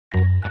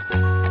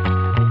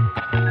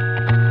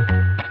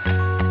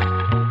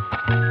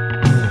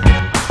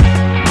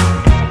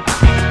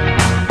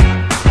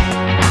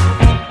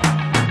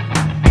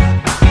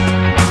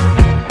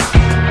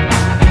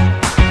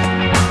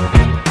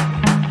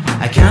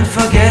can't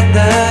forget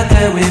the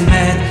day we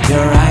met.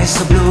 Your eyes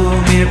so blue,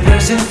 me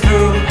piercing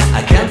through.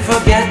 I can't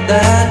forget the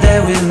day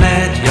we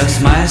met. Your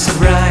smile so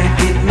bright,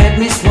 it made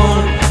me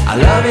swoon. Our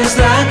love is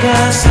like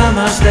a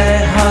summer's day,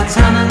 hot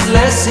and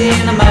endless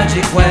in a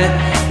magic way.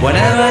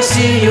 Whenever I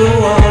see you,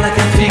 all I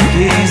can think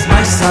is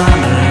my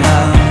summer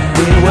love.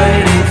 Been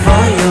waiting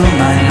for you,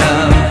 my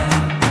love.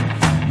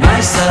 My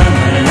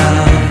summer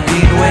love.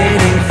 Been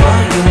waiting for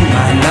you,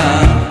 my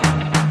love.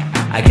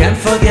 I can't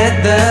forget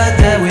the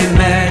day we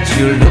met.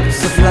 You looked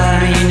so fly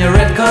in your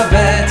red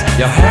Corvette.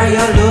 Your hair,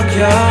 your look,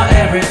 your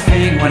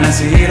everything. When I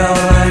see it all,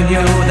 I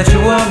knew that you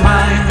were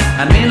mine.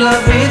 I'm in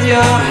love with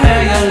your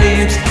hair, your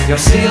lips,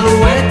 your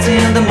silhouette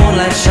in the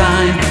moonlight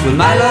shine. With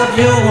my love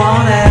you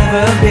won't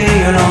ever be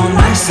alone.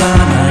 My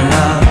summer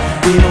love,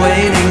 been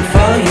waiting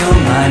for you,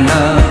 my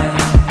love.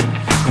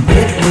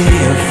 Completely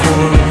a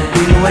fool,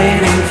 been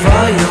waiting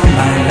for you,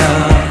 my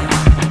love.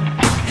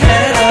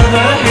 Head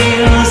over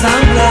heels,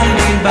 I'm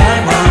blinded by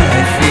what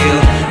I feel.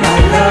 My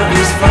love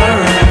is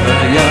forever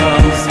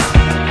yours.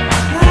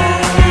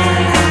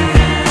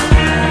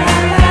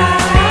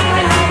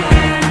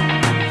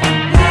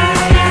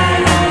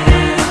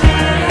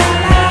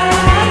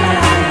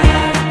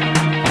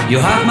 You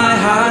have my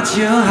heart,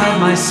 you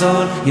have my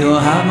soul, you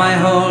have my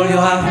whole, you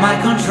have my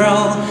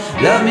control.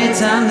 Love me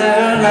tender,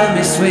 love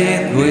me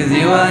sweet. With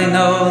you I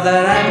know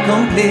that I'm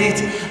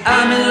complete.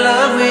 I'm in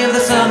love with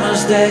the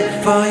summer's day.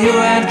 For you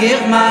I'd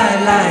give my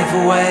life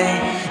away.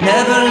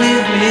 Never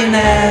leave me,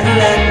 never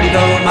let me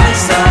go. My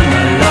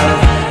summer love,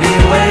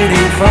 been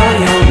waiting for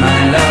you, my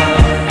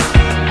love.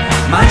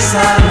 My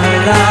summer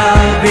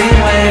love, been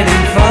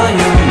waiting for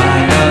you, my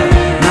love.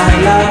 My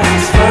love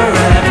is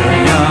forever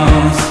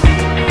yours.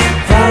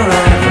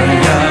 Forever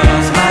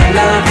yours, my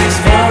love is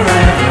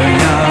forever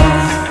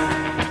yours.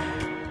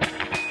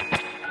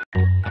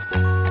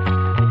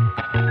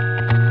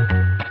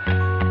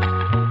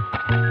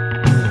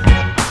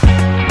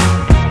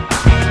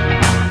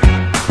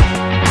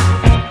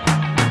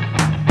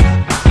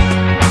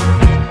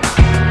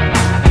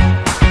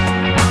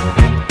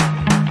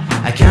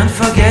 I can't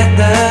forget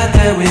the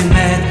day we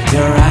met.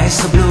 Your eyes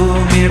so blue,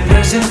 me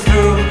piercing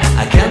through.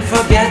 I can't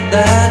forget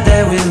the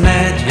day we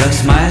met. Your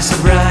smile so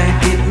bright,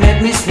 it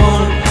made me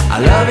swoon.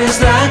 Our love is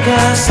like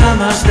a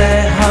summer's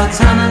day, hot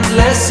and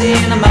endless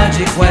in a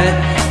magic way.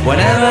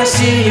 Whenever I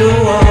see you,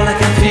 all I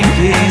can think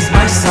is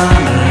my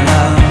summer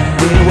love.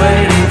 Been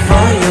waiting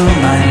for you,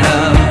 my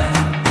love.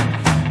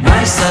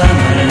 My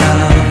summer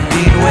love,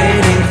 been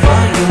waiting for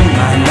you,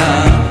 my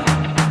love.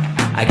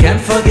 I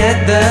can't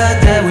forget the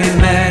day we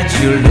met.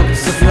 You looked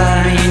so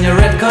fly in your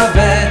red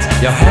Corvette.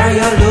 Your hair,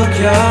 your look,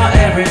 your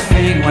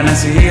everything. When I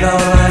see it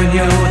all, I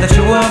knew that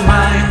you were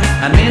mine.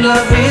 I'm in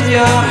love with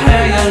your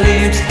hair, your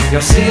lips,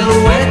 your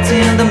silhouette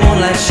in the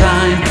moonlight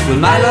shine. With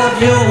my love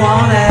you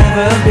won't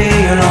ever be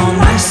alone.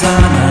 My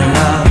summer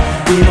love,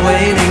 been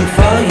waiting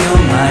for you,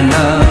 my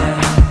love.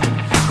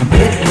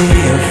 Completely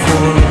a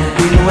fool,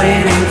 been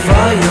waiting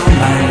for you,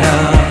 my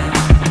love.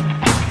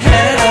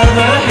 Head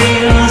over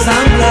heels,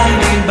 I'm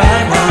blinded by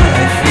what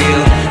I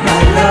feel. My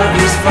love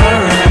is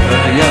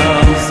forever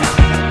yours.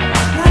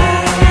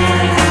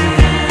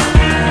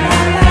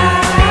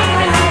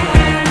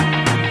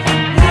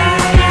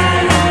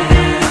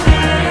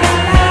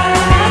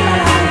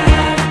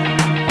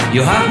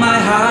 You have my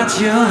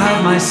heart, you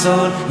have my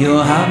soul, you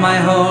have my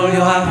whole,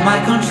 you have my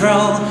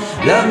control.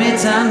 Love me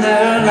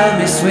tender, love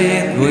me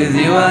sweet. With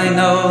you I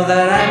know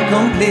that I'm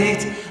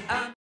complete.